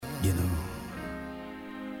You know,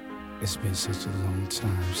 it's been such a long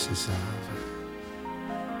time since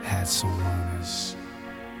I've had someone as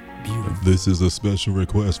beautiful This is a special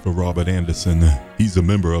request for Robert Anderson. He's a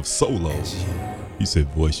member of Solo. as you. He said,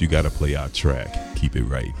 voice, you gotta play our track. Keep it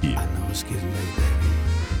right here. I know it's getting late, baby.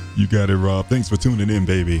 You got it, Rob. Thanks for tuning in,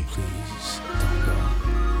 baby. Please don't go.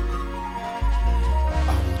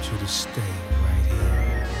 I want you to stay right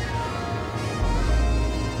here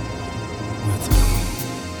with me.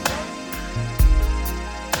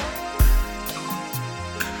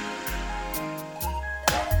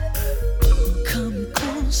 Come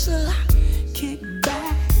closer, kick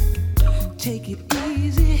back, take it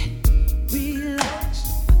easy, relax.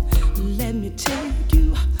 Let me take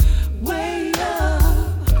you way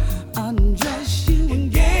up, undress you,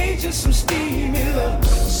 engage in some steamy love,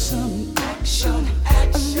 some action,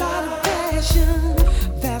 a lot of passion.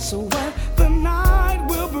 That's what the night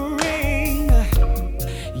will bring.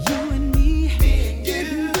 You and me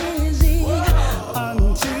getting busy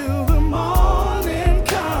until the morning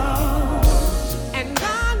comes. And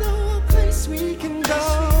I know a place we can go.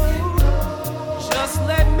 Just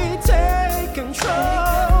let me take control.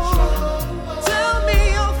 Tell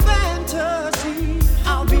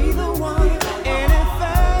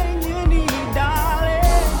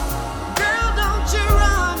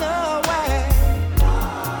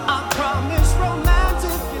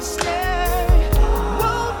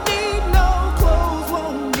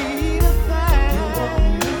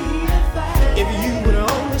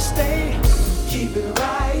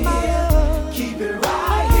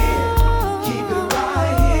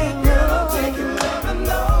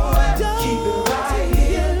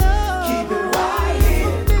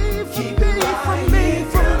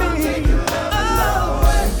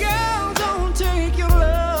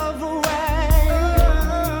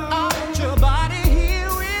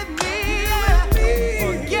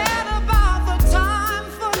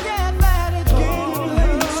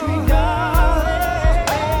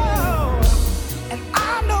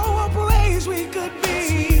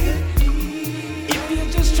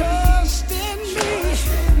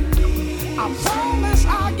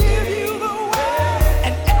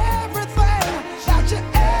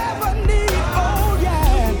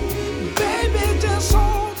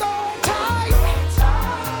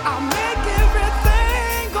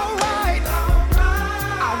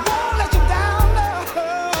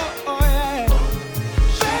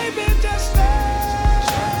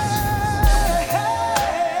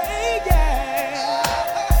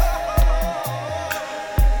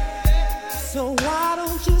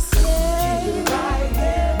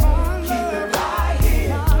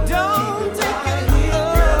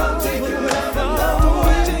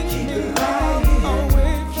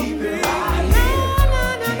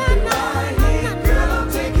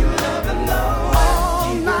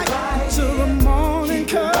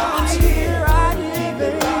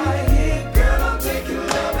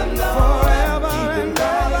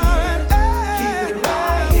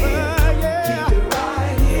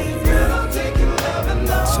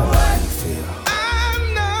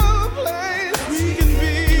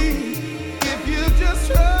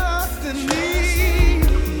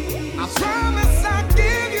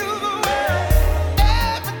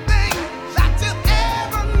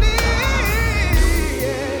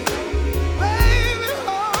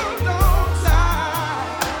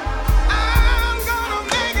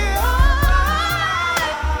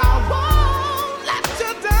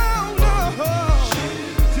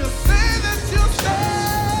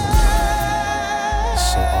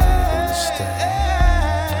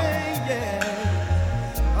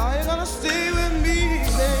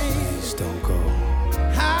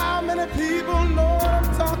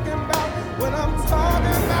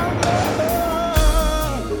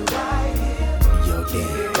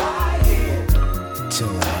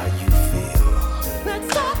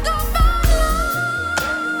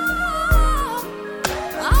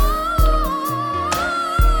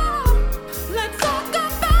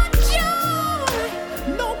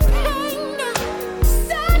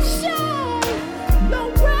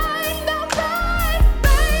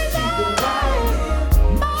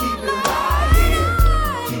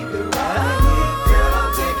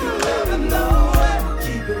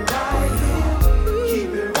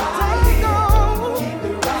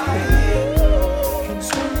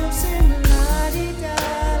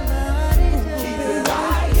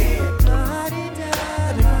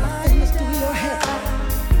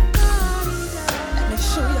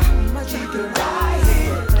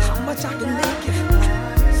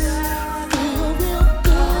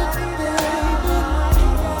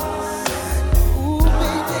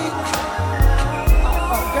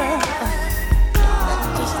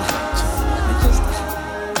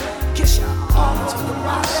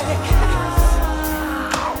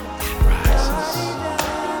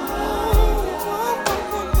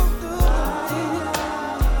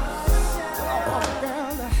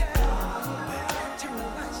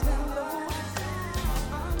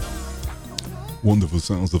Wonderful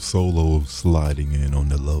sounds of solo sliding in on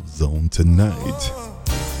the Love Zone tonight.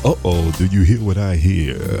 Uh-oh, do you hear what I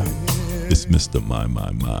hear? It's Mr. My.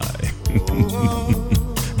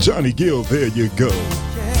 Johnny Gill, there you go.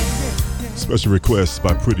 Special request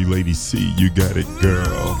by Pretty Lady C. You got it,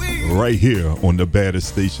 girl. Right here on the baddest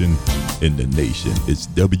station in the nation. It's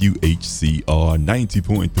WHCR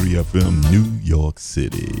 90.3 FM, New York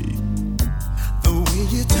City. The way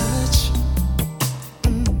you touch,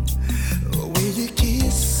 the way you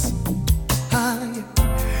kiss,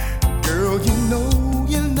 girl, you know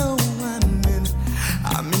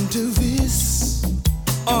I'm into this,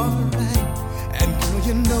 alright. And girl,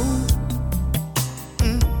 you know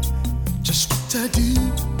just what to do,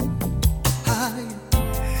 how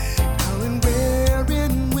and where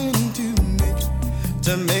and when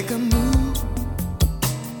to make a move,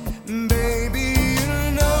 baby. You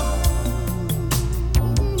know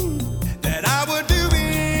that I would do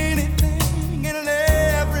anything and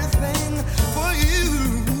everything for you.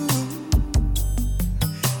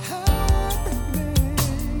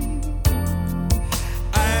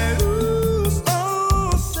 I lose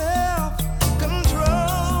all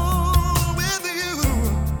self-control with you,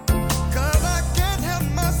 'cause I can't help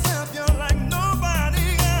myself. You're like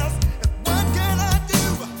nobody else. What can I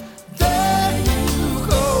do? There you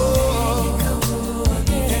go.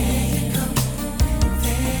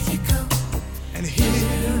 There you go. And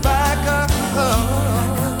here I come.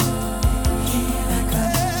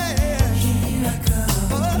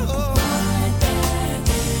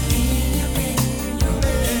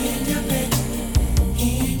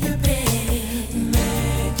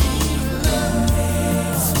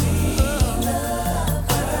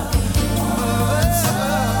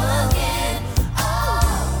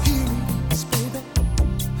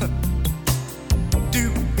 Do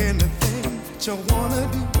anything that you wanna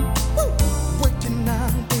do. Work it now,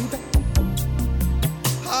 baby.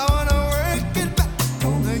 I wanna work it back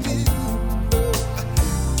on you.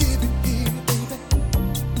 Give it here, baby.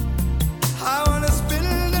 I wanna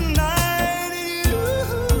spend the night in you.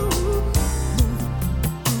 Move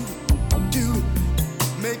it, do it,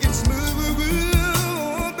 make it smooth,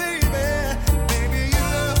 baby. Baby,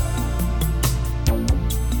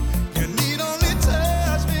 you need only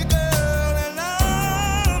touch me, girl, and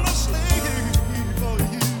I'm a slave for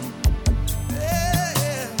you.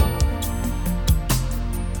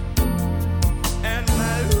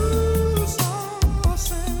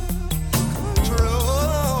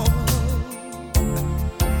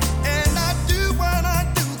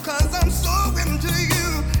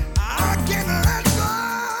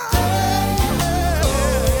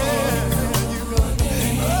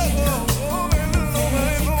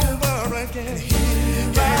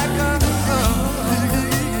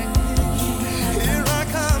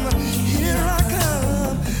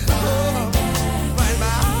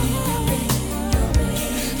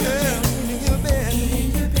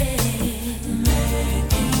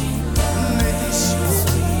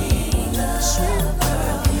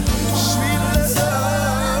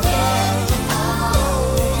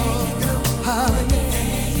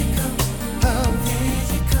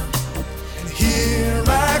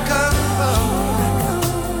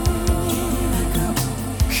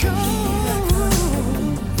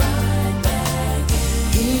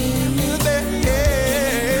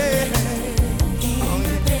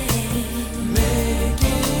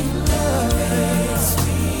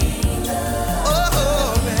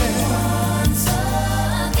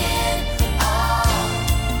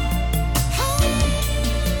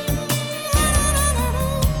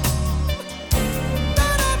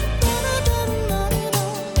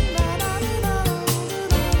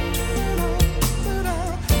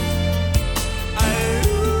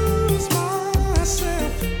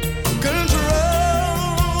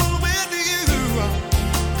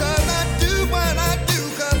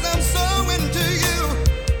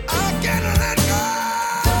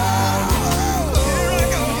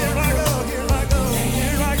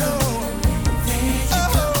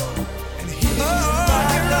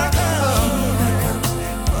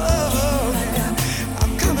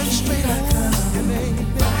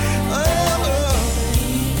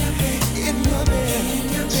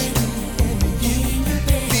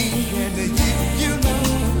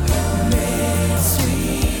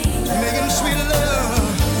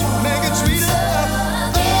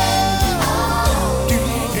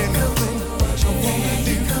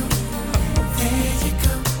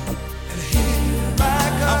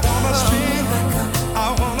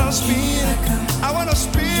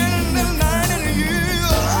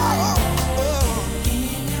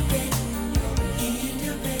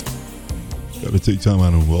 Gotta take time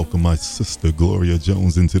out and welcome my sister Gloria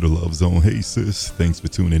Jones into the Love Zone. Hey sis, thanks for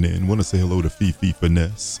tuning in. Want to say hello to Fifi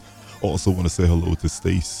Finesse. Also want to say hello to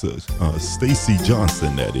Stacy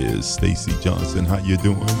Johnson. That is Stacy Johnson. How you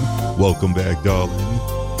doing? Welcome back, darling.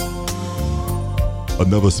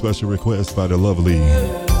 Another special request by the lovely,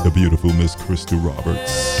 the beautiful Miss Crystal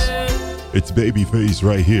Roberts. It's Babyface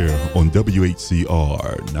right here on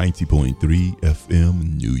WHCR 90.3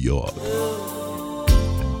 FM New York.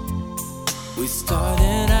 We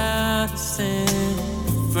started out the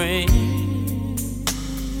same friends,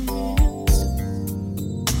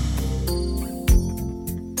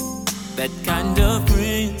 that kind of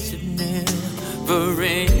friendship never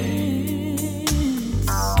ends.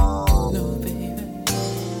 No, baby,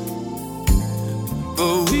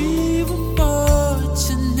 but we were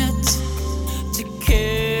fortunate to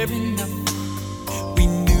care enough. We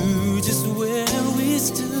knew just where we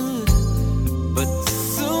stood, but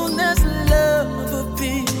soon as love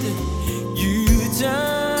appeared, you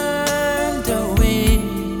turned away,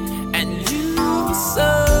 and you were so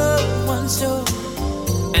unsure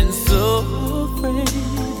and so afraid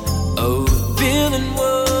of feeling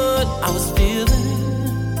what I was feeling.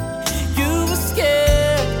 You were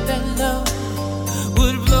scared that love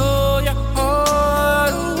would blow your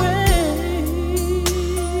heart away,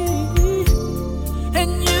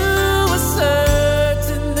 and you were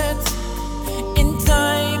certain that in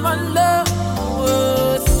time our love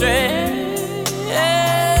would stray.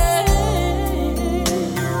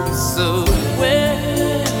 So where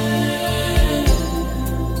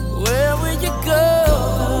will you go,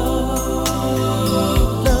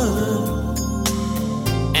 love?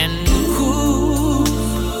 And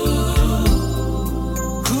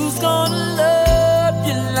who's gonna love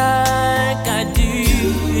you like I do?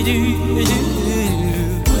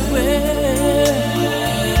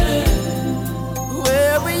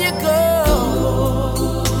 Where will you go?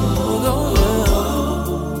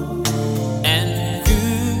 And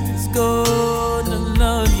who's gonna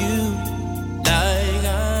love you like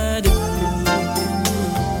I do?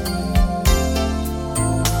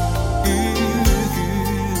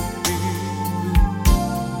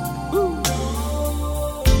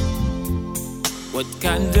 What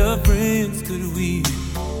kind of friends could we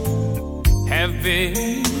have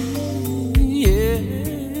been? Yeah,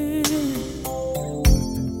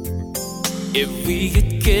 if we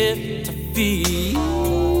had kept our feelings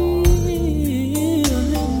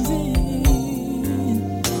in,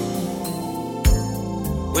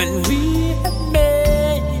 when we had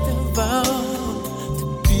made a vow to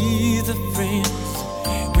be the friends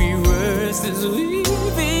we were since we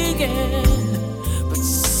began. But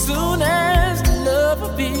soon as love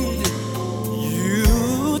appeared,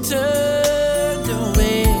 you turned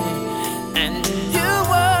away, and you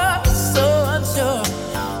were so unsure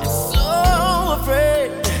and so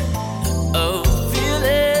afraid of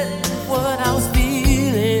feeling what I was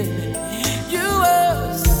feeling. You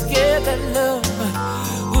were scared that love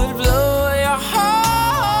would blow your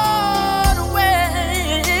heart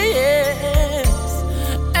away, yes.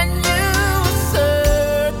 And you were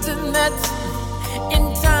certain that in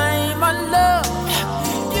time our love,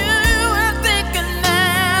 you were thinking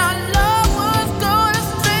now love was gonna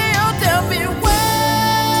stay. Oh, tell me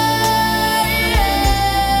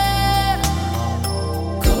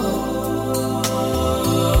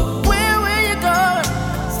where will you go?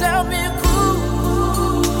 Tell me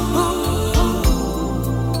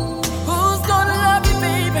who's gonna love you,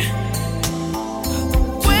 baby?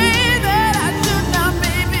 Way that I do now,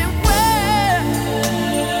 baby.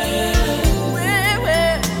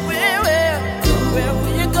 Where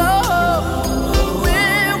will you go?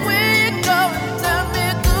 Where will you go? Tell me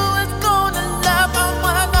who is gonna love? I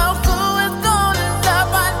wanna know who is gonna love.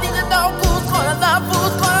 I need to know who's gonna love,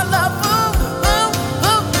 who's gonna love who.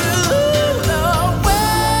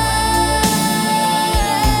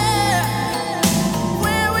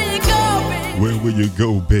 Where will you go, baby? Where will you go,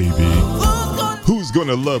 baby? Who's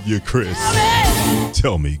gonna love you, Chris?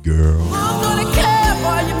 Tell me, girl. Who's gonna care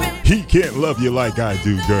for you, baby? He can't love you like I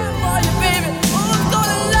do, girl. For you, baby. Who's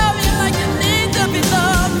gonna love you like you need to be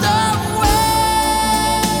loved?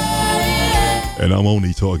 And I'm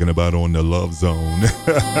only talking about on the Love Zone.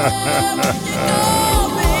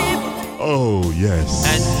 Oh, yes.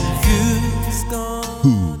 And who's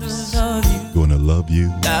Gonna love you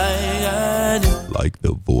like I do? like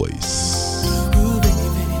The Voice. Ooh, baby.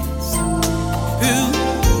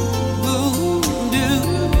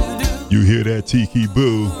 You hear that, Tiki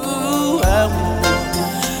Boo? Ooh, I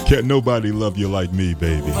wanna Can't nobody love you like me,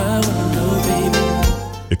 baby. know, baby.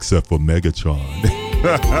 Except for Megatron.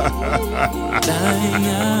 Like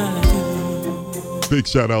I do. Big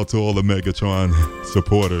shout out to all the Megatron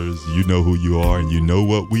supporters. You know who you are and you know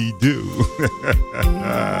what we do.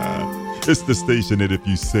 It's the station that if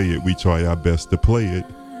you say it, we try our best to play it.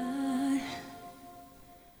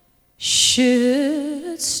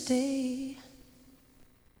 Should stay,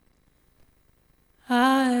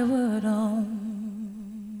 I would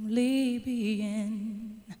only be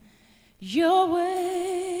in your way,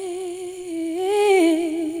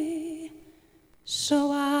 so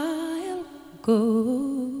I'll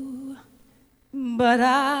go, but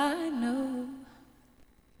I know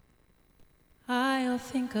I'll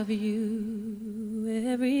think of you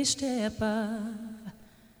every step of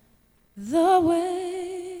the way.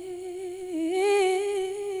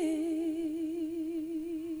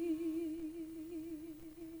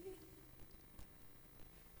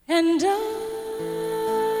 And I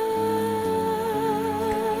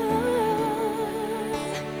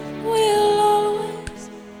will always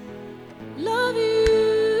love you.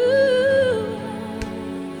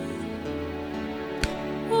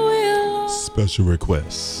 Special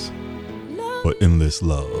requests for Endless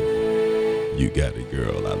Love. You got it,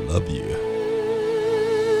 girl. I love you.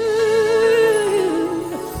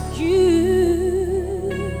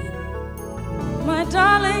 You, my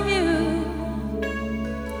darling, you.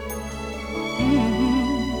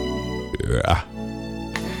 Yeah.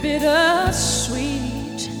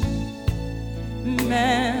 Bittersweet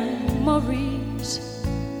memories.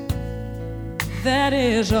 That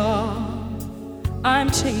is all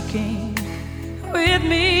I'm taking with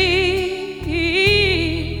me.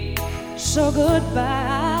 So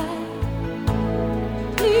goodbye.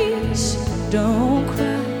 Please don't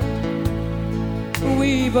cry.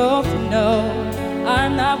 We both know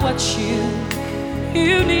I'm not what you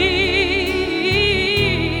need.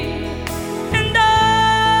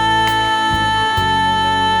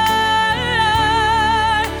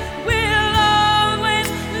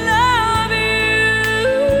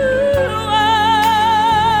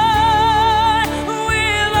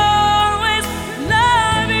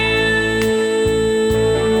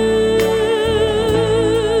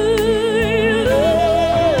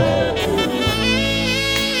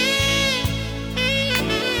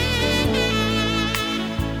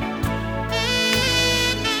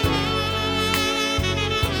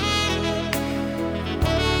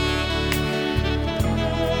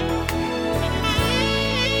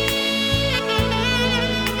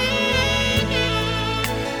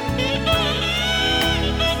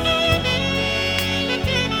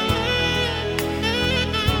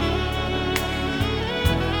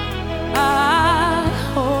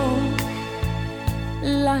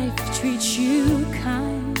 Treat you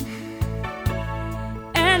kind,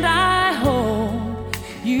 and I hope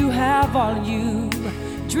you have all you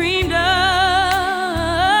dreamed of,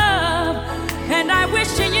 and I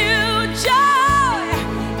wish you joy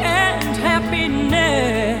and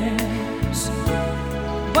happiness,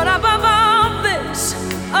 but above all this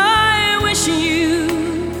I wish you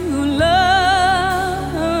love.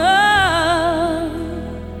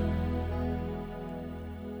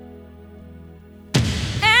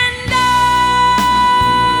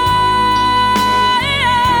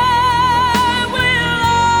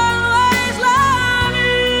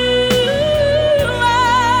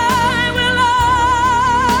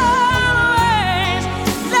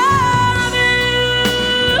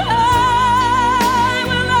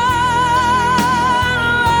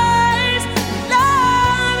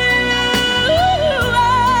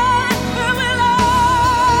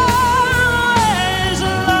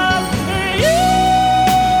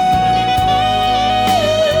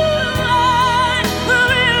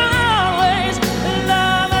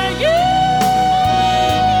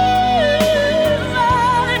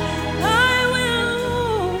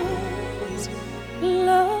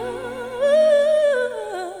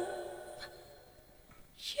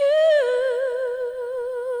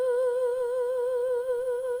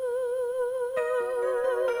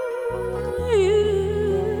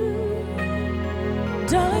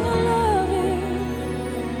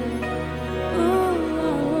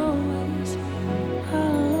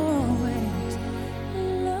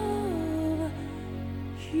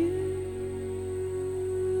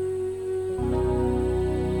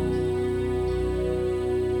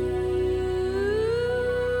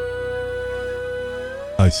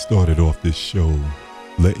 I started off this show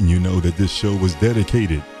letting you know that this show was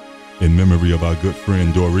dedicated in memory of our good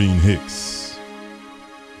friend Doreen Hicks.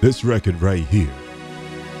 This record right here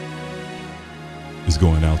is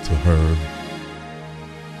going out to her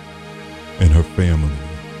and her family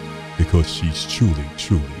because she's truly,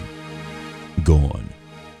 truly gone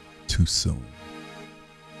too soon.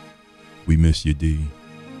 We miss you, D.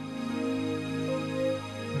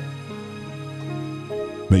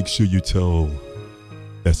 Make sure you tell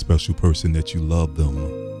that special person that you love them.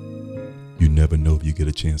 You never know if you get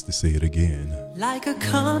a chance to say it again. Like a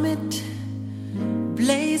comet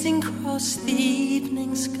blazing across the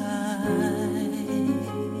evening sky,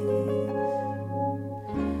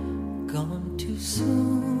 gone too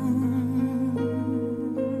soon.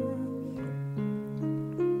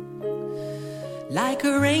 Like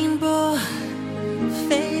a rainbow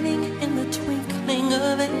fading in the twinkling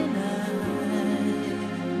of an eye,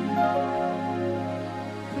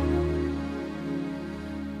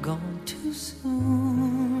 gone too soon.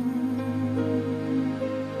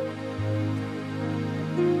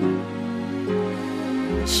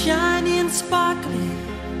 Shiny and sparkly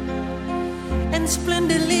and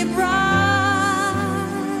splendidly bright,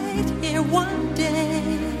 here one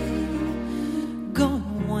day,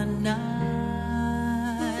 gone one night.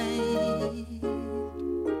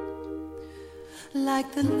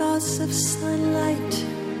 Like the loss of sunlight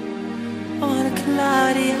on a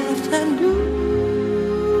cloudy afternoon,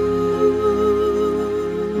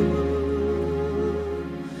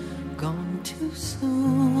 gone too soon.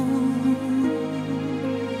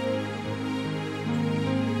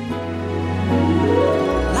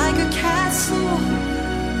 Like a castle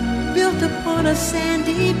built upon a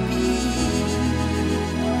sandy beach,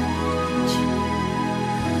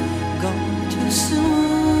 gone too soon.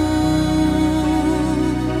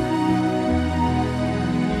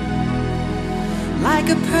 Like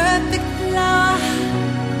a perfect flower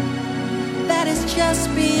that is just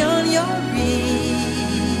beyond your reach,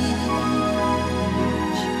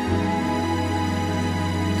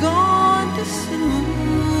 gone too soon.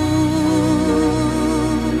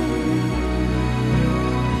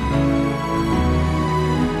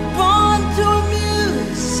 Born to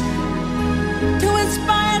amuse, to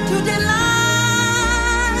inspire, to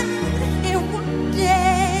delight, here one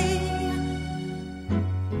day,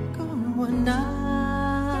 gone one night.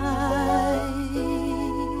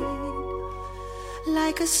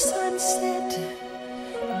 Like a sunset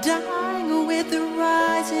dying with the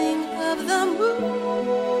rising of the moon,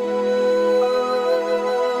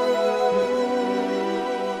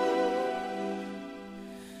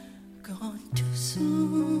 gone too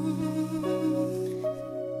soon.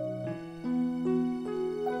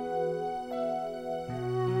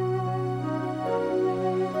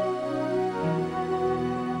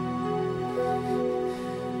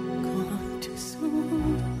 Gone too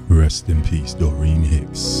soon. Rest in peace, Doreen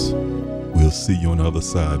Hicks. We'll see you on the other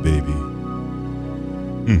side, baby.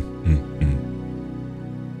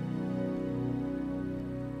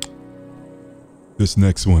 This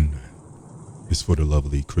next one is for the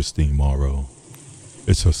lovely Christine Morrow.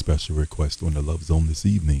 It's her special request on the Love Zone this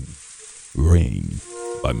evening. Rain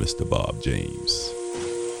by Mr. Bob James.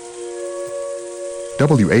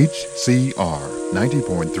 WHCR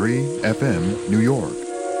 90.3 FM, New York.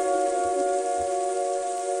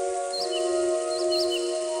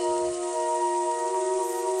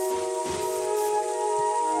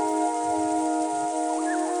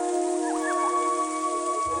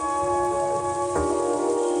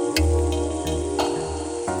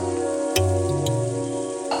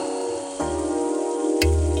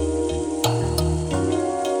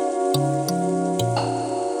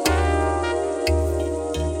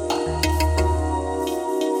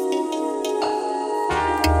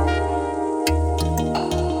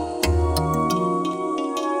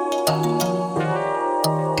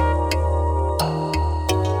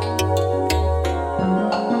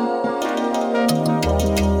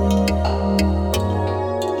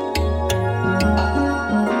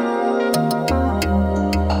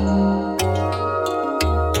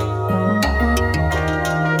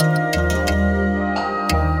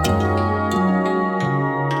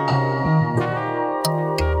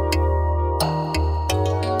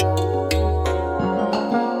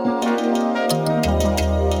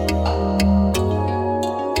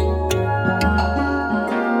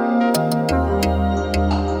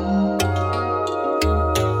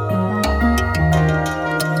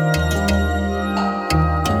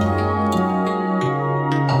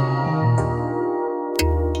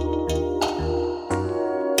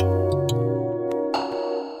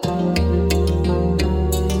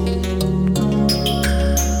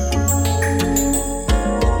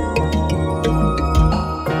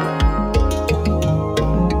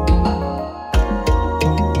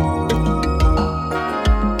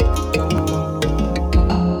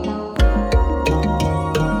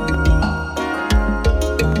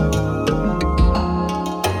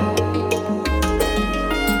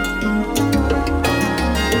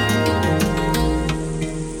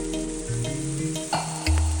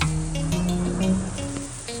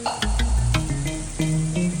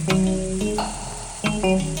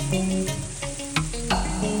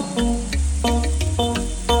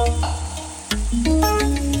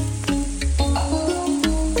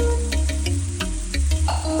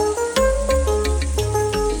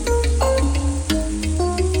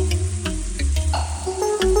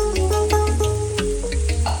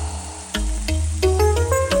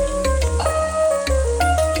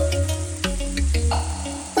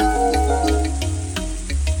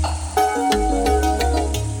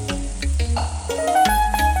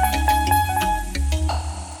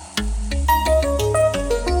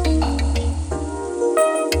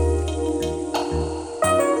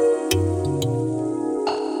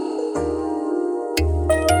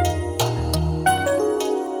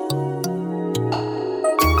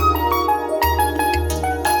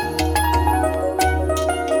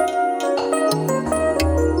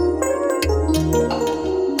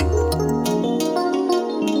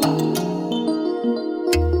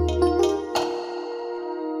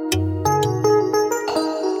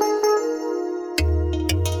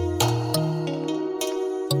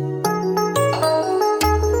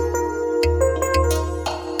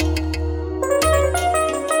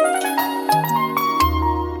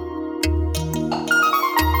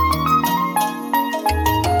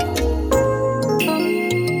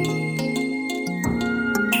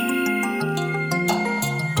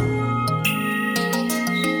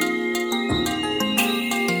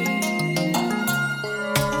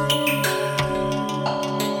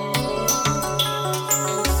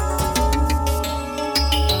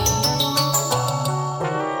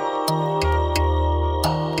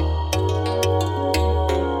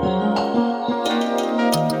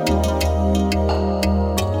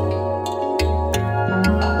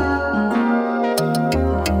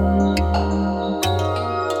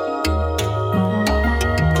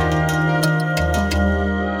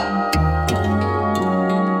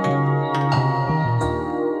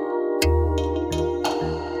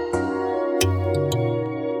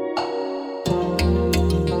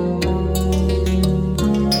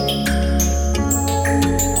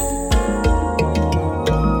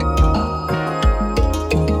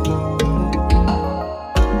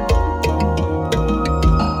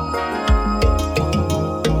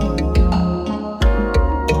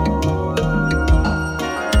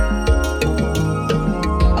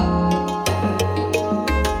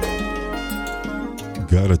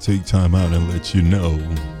 gotta take time out and let you know.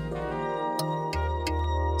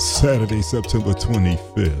 Saturday, September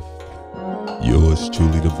 25th, yours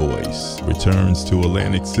truly, The Voice, returns to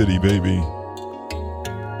Atlantic City, baby,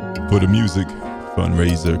 for the music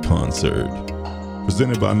fundraiser concert.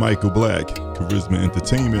 Presented by Michael Black, Charisma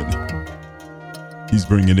Entertainment. He's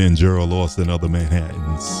bringing in Gerald Austin, Other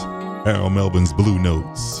Manhattans, Harold Melvin's Blue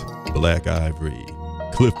Notes, Black Ivory,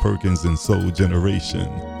 Cliff Perkins and Soul Generation,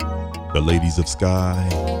 the Ladies of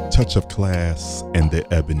Sky, Touch of Class, and the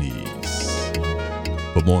Ebonies.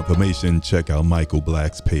 For more information, check out Michael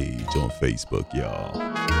Black's page on Facebook, y'all.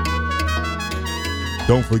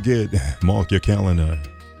 Don't forget, mark your calendar.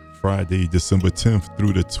 Friday, December 10th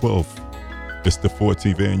through the 12th. It's the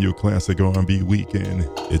 14th annual Classic R&B Weekend.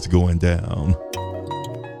 It's going down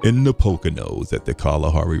in the Poconos at the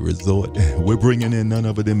Kalahari Resort. We're bringing in none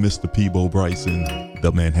other than Mr. Peabo Bryson,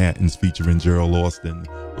 the Manhattans featuring Gerald Austin,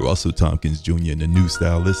 Russell Tompkins Jr. and the New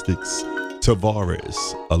Stylistics, Tavares,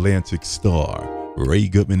 Atlantic Star, Ray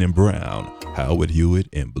Goodman and Brown, Howard Hewitt,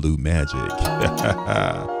 and Blue Magic.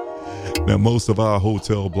 Now, most of our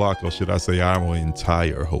hotel block, or should I say our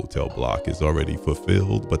entire hotel block, is already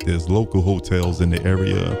fulfilled, but there's local hotels in the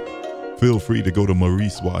area. Feel free to go to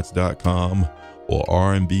mauricewatts.com or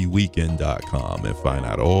rnbweekend.com and find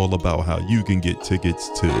out all about how you can get tickets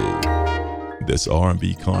to this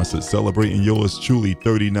R&B concert celebrating yours truly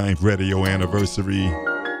 39th radio anniversary.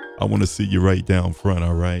 I want to see you right down front,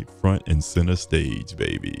 all right? Front and center stage,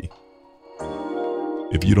 baby.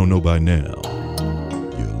 If you don't know by now,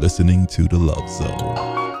 you're listening to The Love Zone.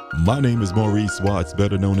 My name is Maurice Watts,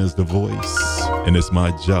 better known as The Voice, and it's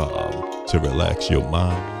my job to relax your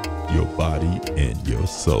mind, your body, and your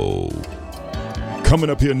soul.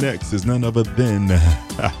 Coming up here next is none other than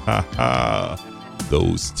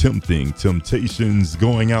those tempting temptations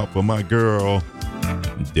going out for my girl,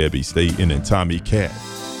 Debbie Staten and Tommy Cat.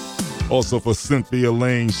 Also for Cynthia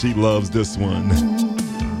Lane, she loves this one.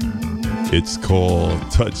 It's called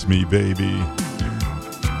Touch Me, Baby.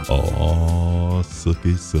 Oh,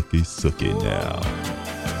 sookie, sookie, sookie now.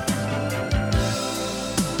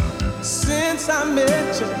 Since I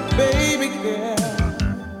met you, baby girl,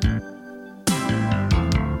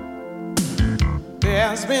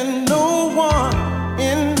 there's been no one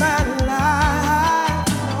in my life,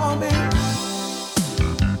 oh baby.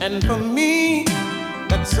 And for me,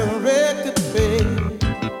 that's a record, baby.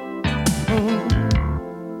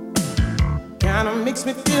 Kinda makes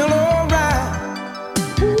me feel alright.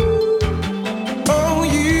 Oh,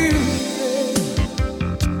 you,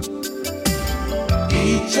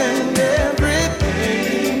 each and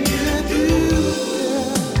everything you do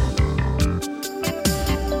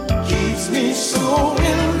keeps me so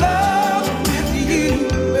in love with you,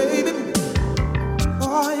 baby.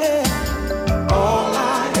 Oh yeah, all I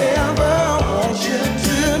ever want you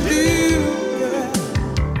to do, yeah.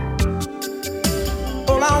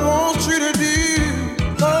 All I want you to do,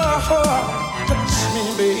 touch me,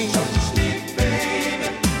 baby.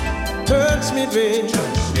 Touch me, baby.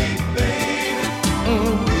 Touch me, baby.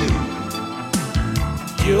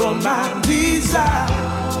 You're my desire.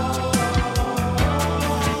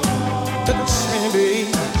 Touch me,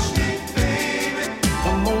 baby.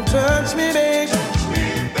 Come on, touch me, baby.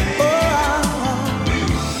 Oh,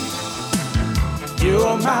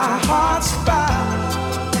 you're my heart's fire.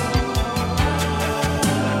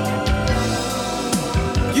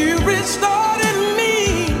 You restored in me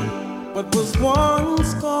what was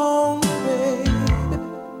once gone, baby.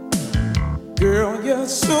 Girl, you're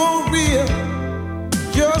so real.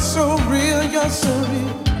 You're so real, you're so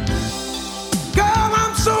real. Girl,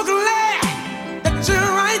 I'm so glad that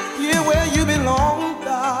you're right here where you belong,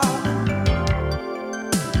 darling.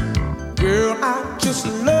 Girl, I just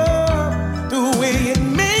love the way it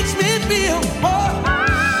makes me feel. Oh,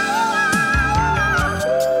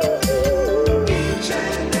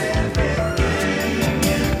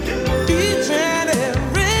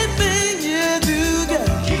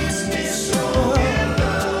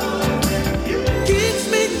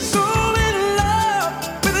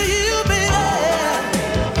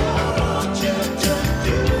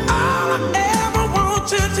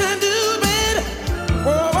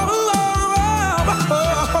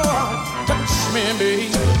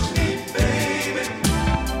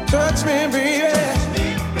 touch me, baby.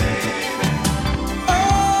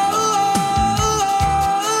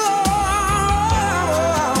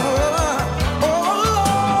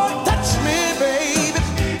 Oh, touch me, baby.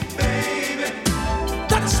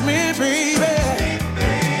 Touch me, baby. Yeah.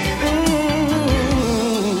 Oh,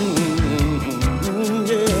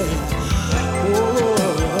 yeah.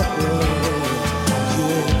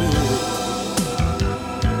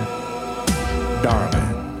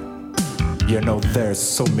 Darling, You know, there's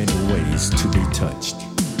so many ways to be touched.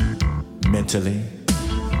 Mentally,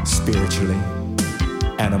 spiritually,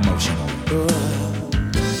 and emotionally.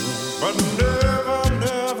 But never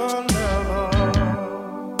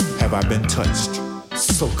have I been touched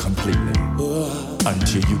so completely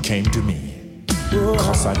until you came to me.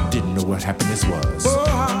 'Cause I didn't know what happiness was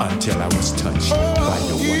until I was touched by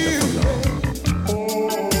your wonderful love.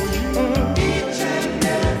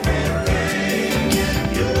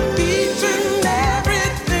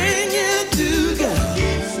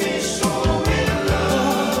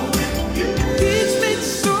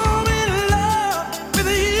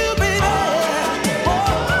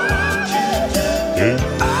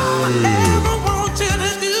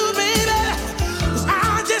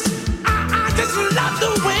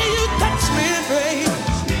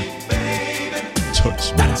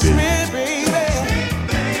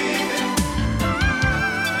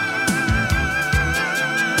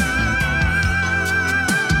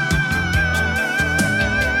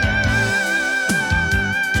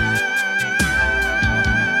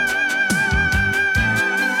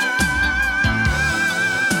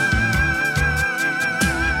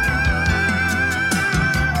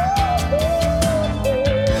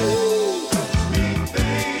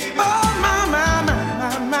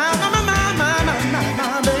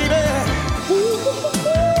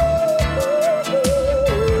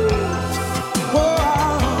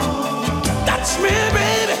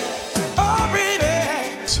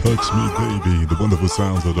 Touch Me Baby, the wonderful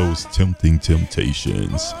sounds of those Tempting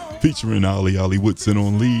Temptations, featuring Ollie Woodson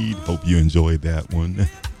on lead. Hope you enjoyed that one.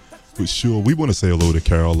 For sure, we want to say hello to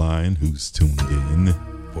Caroline, who's tuned in.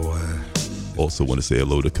 Boy. Also want to say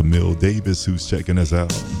hello to Camille Davis, who's checking us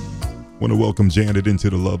out. Want to welcome Janet into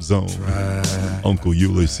the Love Zone. Uncle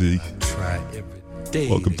Ulysses.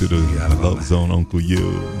 Welcome to the Love Zone, Uncle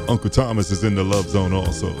U. Uncle Thomas is in the Love Zone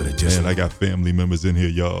also. And I got family members in here,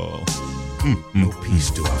 y'all. No peace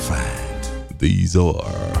do I find. These are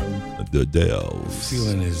the Dells.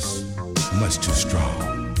 Feeling is much too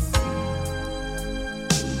strong.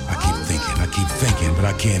 I keep thinking, but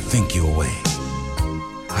I can't think you away.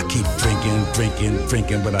 I keep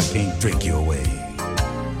drinking, but I can't drink you away.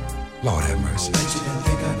 Lord have mercy. Bet you didn't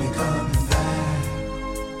think I'd be coming back.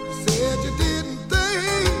 Said you didn't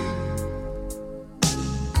think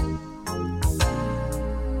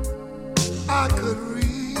I could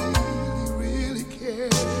really care.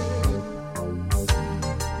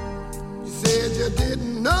 You said you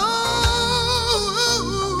didn't know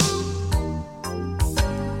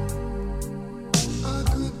I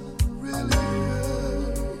could really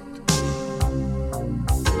hurt.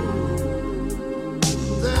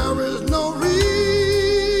 There is no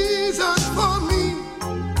reason for me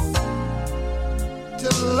to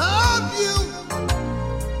love you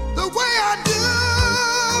the way I do,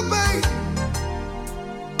 babe.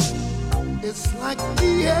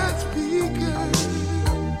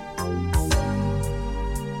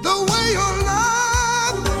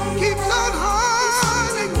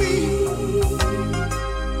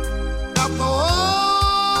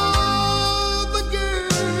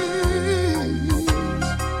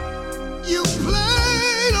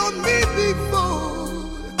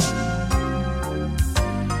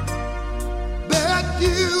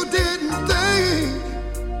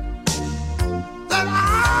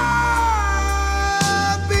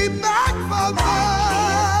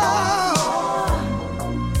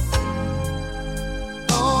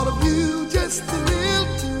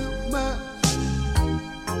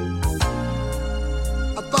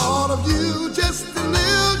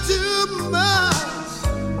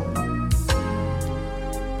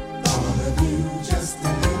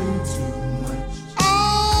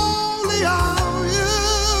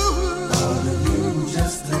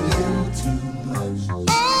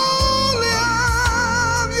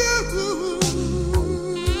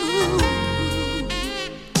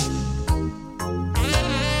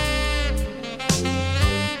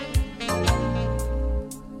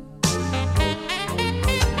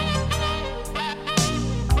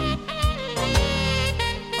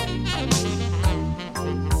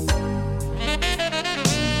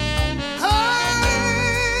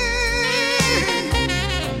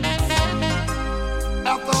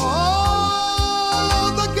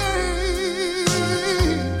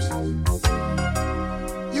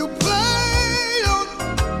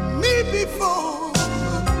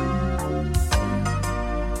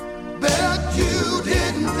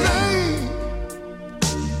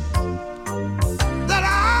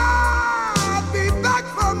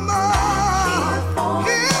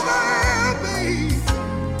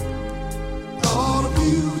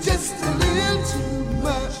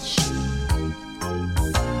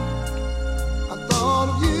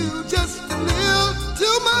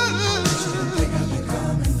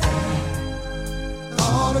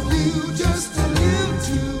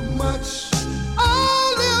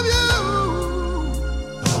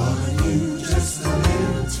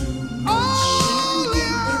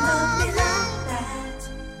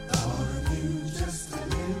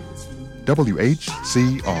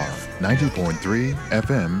 WHCR 90.3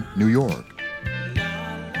 FM, New York.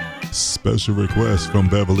 Special request from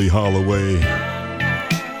Beverly Holloway.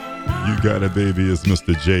 You Got It Baby is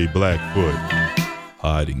Mr. J Blackfoot.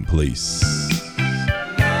 Hiding Place.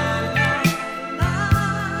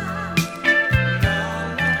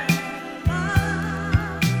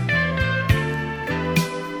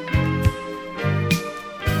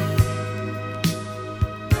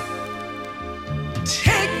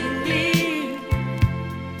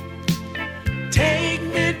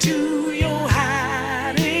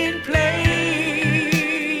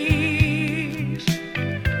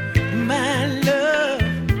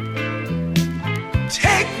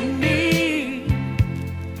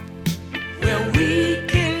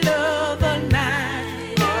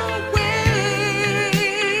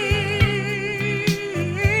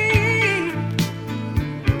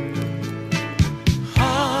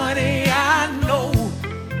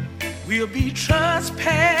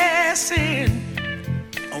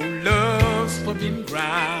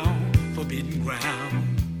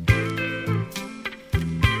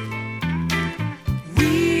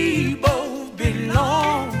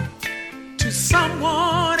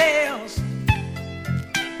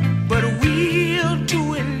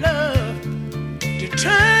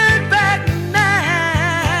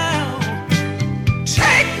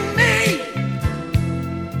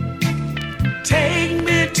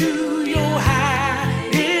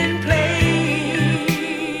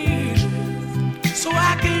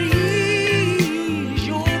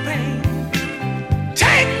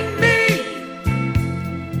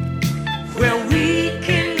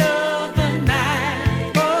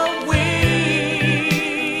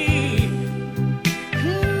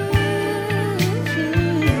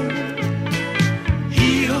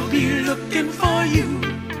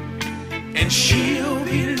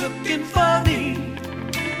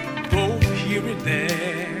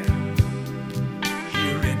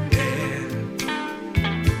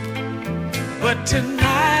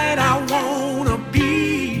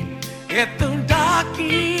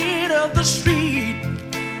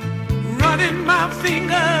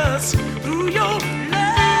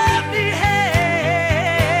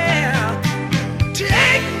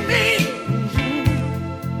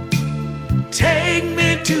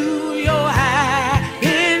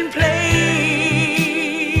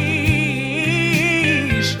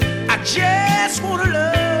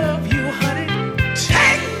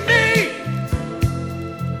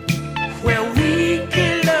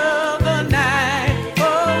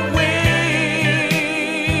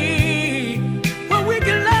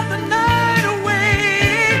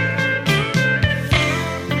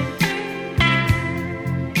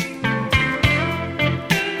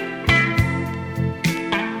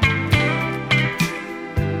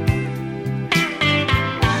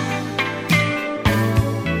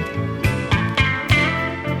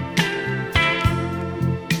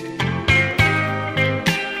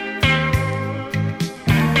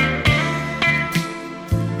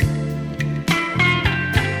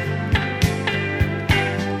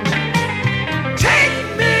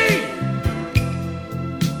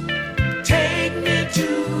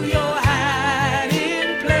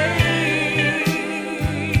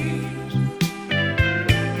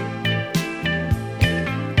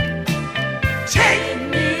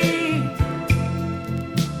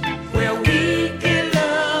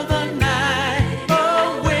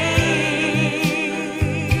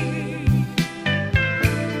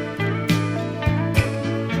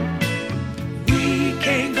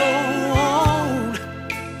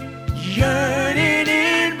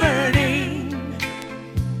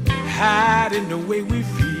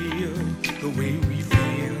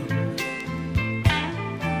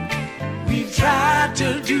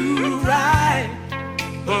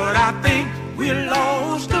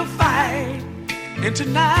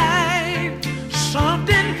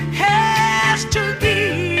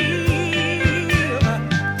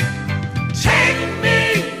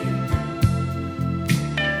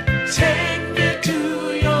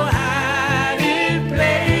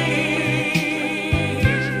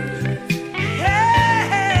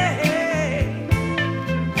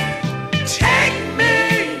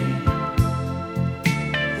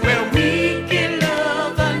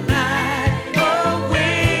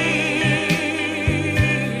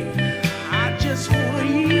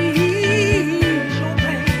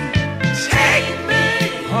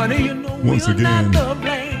 Once again,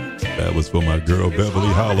 that was for my girl Beverly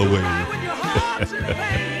Holloway.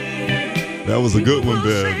 That was a good one,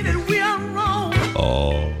 Bev.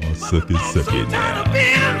 Oh, sucky now.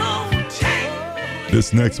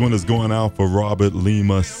 This next one is going out for Robert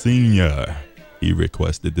Lima Sr. He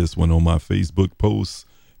requested this one on my Facebook post.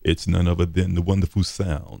 It's none other than the wonderful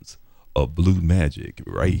sounds of Blue Magic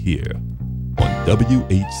right here on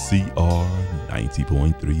WHCR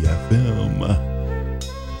 90.3 FM.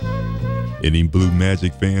 Any Blue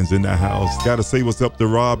Magic fans in the house? Gotta say what's up to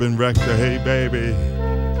Robin Rector. Hey, baby.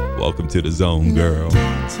 Welcome to the zone, girl.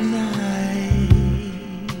 Tonight,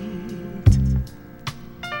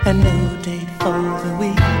 and no date for the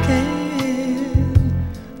weekend.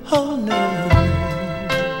 Oh no,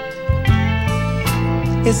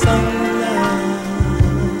 it's all love.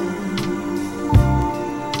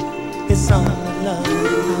 It's all the love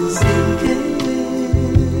I'm seeking.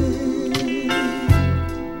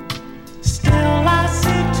 Still I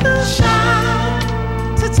seek to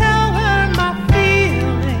shine, to tell her my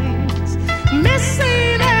feelings,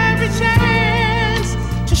 missing every chance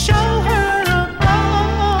to show her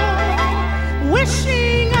above,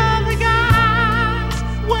 wishing other guys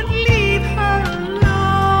would leave her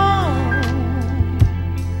alone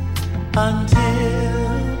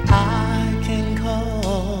until I can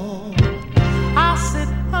call. I'll sit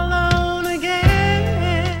alone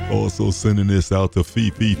again. Also sending this out to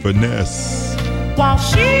Fifi Finesse. While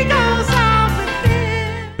she goes out with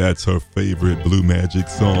him. That's her favorite Blue Magic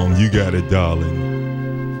song. You got it, darling.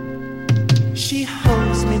 She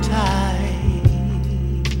holds me tight.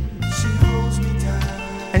 She holds me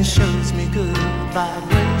tight. And shows me good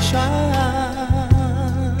vibration.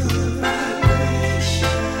 Good vibration.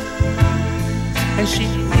 And she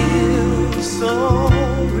feels so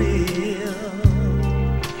real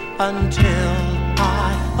until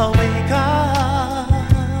I awaken.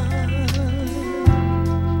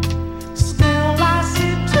 Still I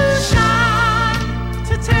seek to shine,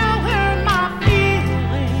 to tell her my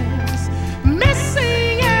feelings,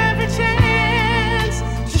 missing every chance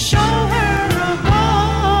to show her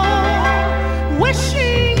above,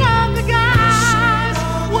 wishing other guys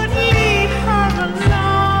would leave her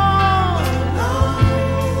alone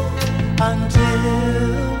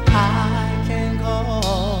until I can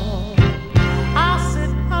call. I'll sit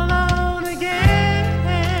alone again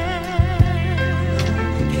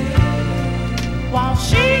while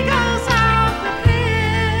she goes out with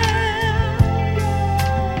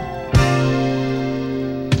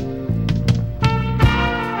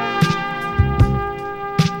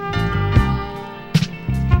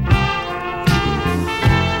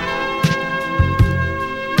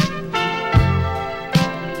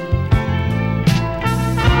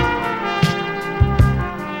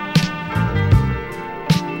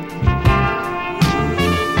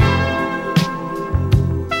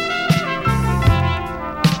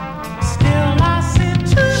Still I sit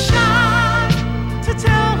to shine, to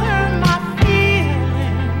tell her my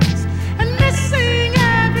feelings, and missing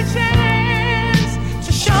every chance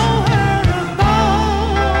to show her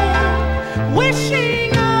above,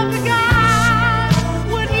 wishing other guys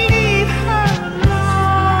would leave her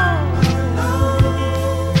alone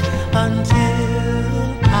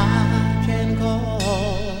until I can go.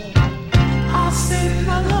 I'll sit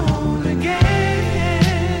alone again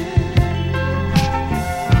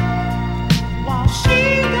while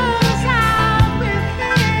she goes out with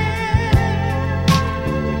him.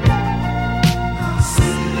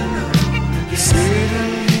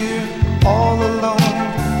 Sitting here all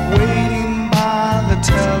alone, waiting by the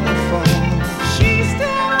telephone. She's still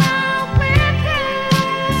out with him.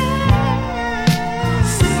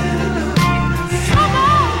 Come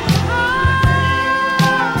on.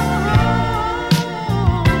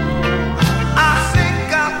 I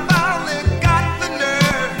think I finally got the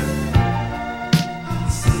nerve.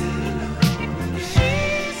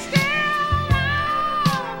 She's still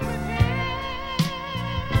out with him.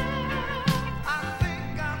 I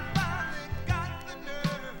think I finally got the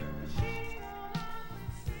nerve.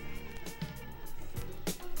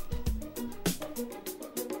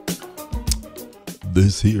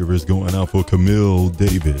 This here is going out for Camille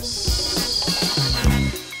Davis.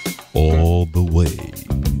 All the way.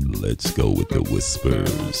 Let's go with the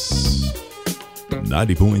Whispers.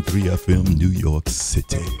 90.3 FM, New York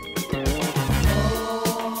City.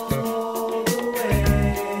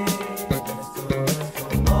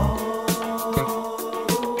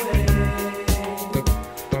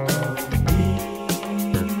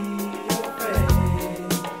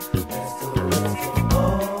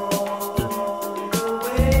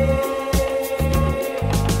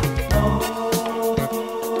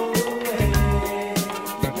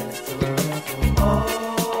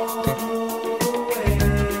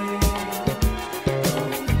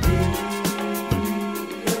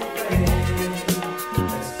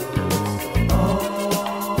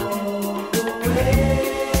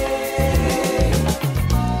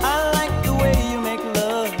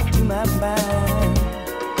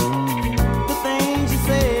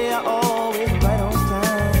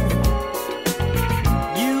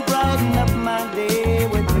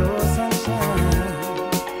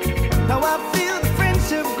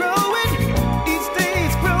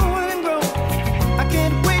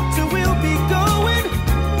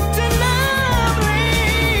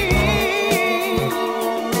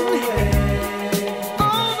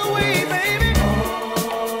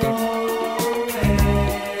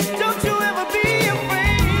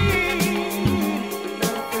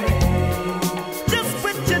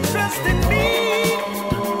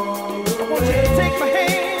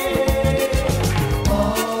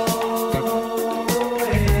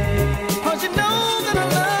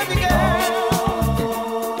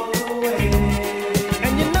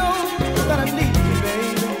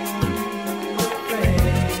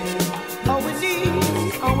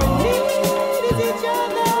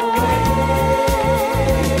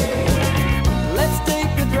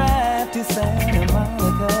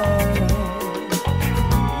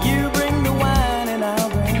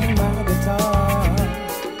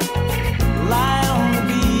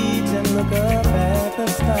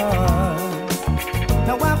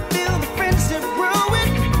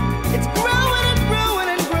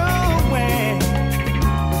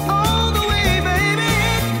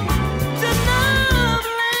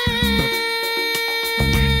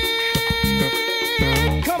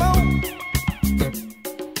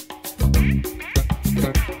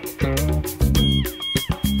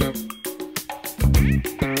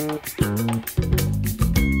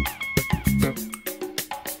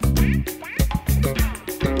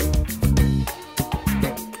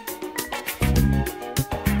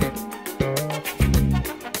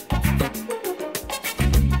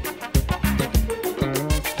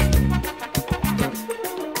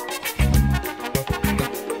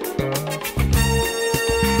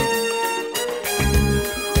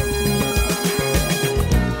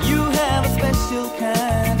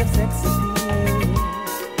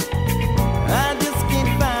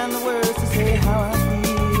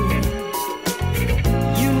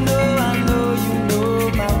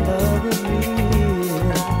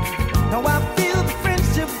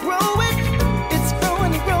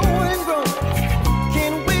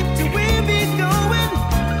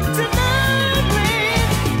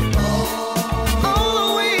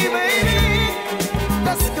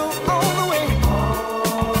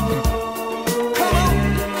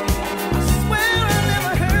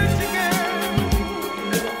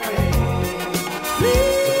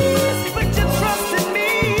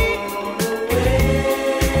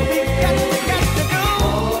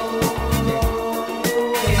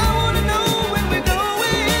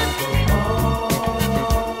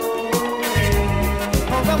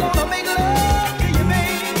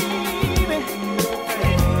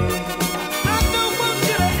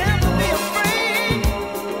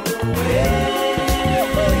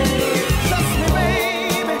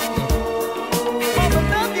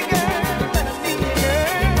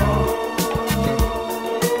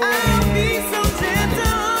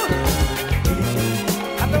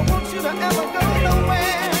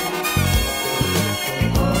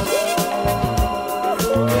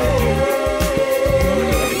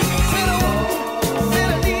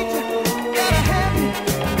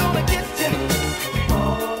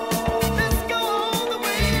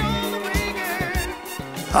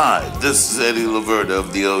 Hi, this is Eddie Laverta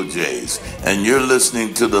of the OJs, and you're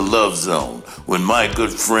listening to The Love Zone with my good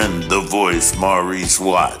friend, The Voice, Maurice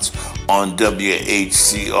Watts, on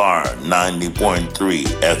WHCR 90.3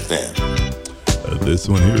 FM. This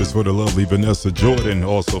one here is for the lovely Vanessa Jordan,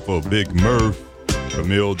 also for Big Murph,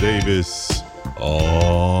 Camille Davis,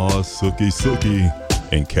 Sookie Sookie,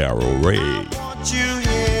 and Carol Ray. I want you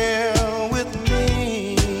here with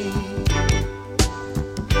me.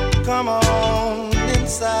 Come on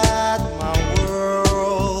inside my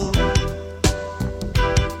world.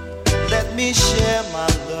 Let me share my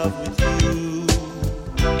love with you.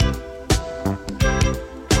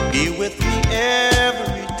 Be with me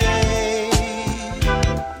every day.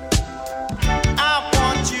 I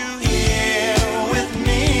want you here with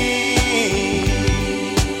me.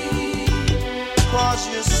 'Cause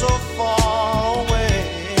you're so far away.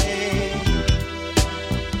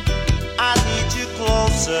 I need you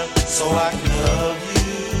closer so I can love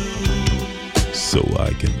you. So I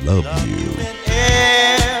can love you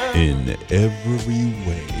in every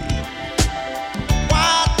way.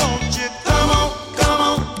 Why don't you come on, come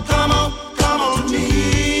on, come on, come on to me?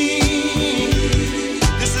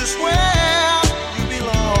 This is where you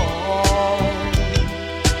belong.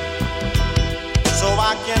 So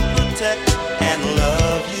I can protect and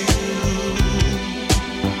love you.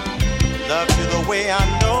 Love you the way I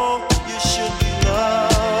know you should be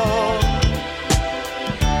loved.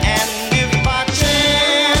 And if by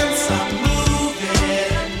chance I'm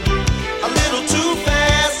moving a little too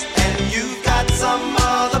fast and you've got some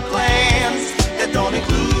other plans that don't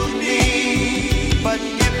include me, but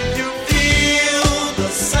if you feel the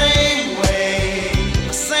same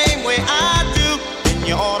way I do, then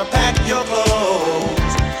you ought to pack your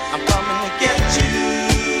clothes. I'm coming to get you.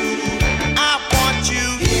 I want you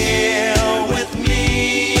here with me,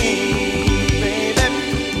 baby.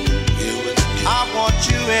 I want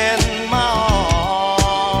you in my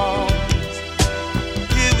arms.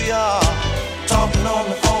 Here we are, talking on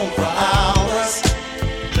the phone for hours,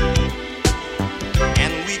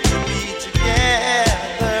 and we could be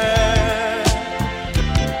together.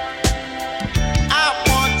 I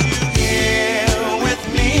want you here with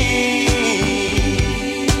me.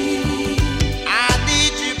 I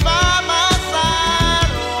need you by my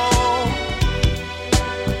side, oh,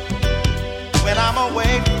 when I'm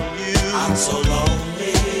away from you. I'm so lonely.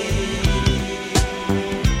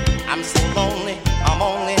 I'm so lonely. I'm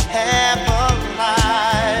only half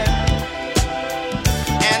alive.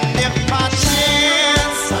 And if by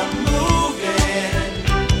chance I'm moving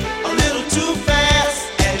a little too fast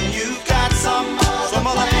and you got some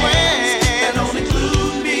other plans that don't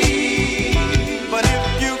include me, but if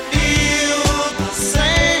you feel the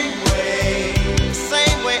same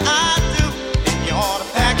way I do, then you ought to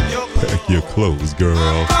pack your clothes. Pack your clothes,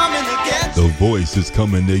 girl. Coming to get The Voice is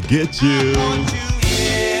coming to get you. want you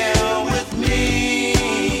here with me.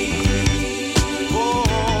 Oh,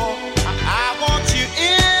 I want you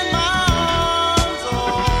in my arms. Oh,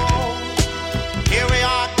 here we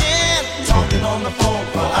are again, talking on the phone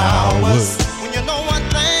for hours. When you know one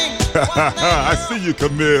thing, I see you,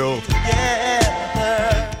 Camille.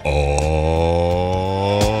 together.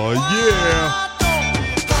 Oh, yeah.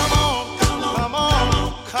 Come on, come on, come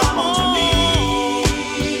on, come on to me.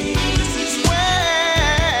 This is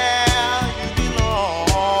where you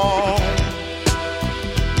belong.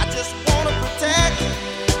 I just wanna protect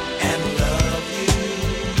and love you,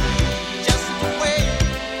 just the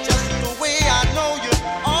way I know you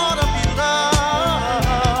ought to be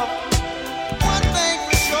loved. One thing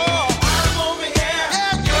for sure, I'm over here,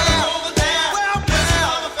 you're over there. Well, this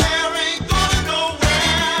love affair ain't going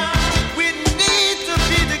nowhere. We need to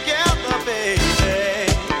be together, baby.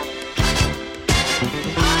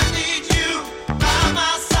 I need you by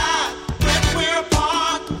my side when we're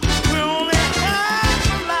apart. We're only half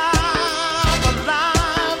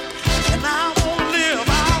alive, and I wanna live.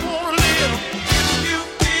 If you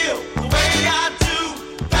feel the way I do,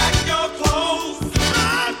 pack your clothes.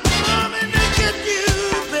 I'm coming to get you,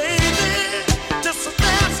 baby, just as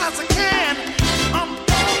fast as I can. I'm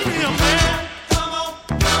gonna be a man. Come on,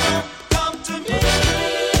 come to me.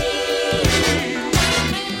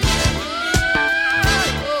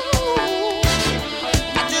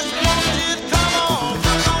 I just want you to come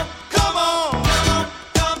on,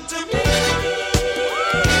 come to me.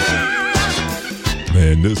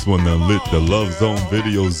 Man, this one done lit the Love Zone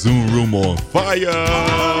video Zoom room on fire.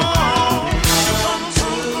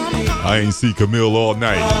 I ain't see Camille all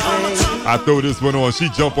night. I throw this one on, she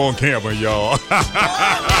jump on camera, y'all.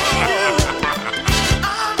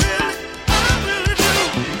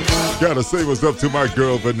 Gotta say what's up to my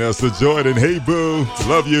girl Vanessa Jordan. Hey boo,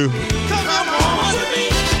 love you.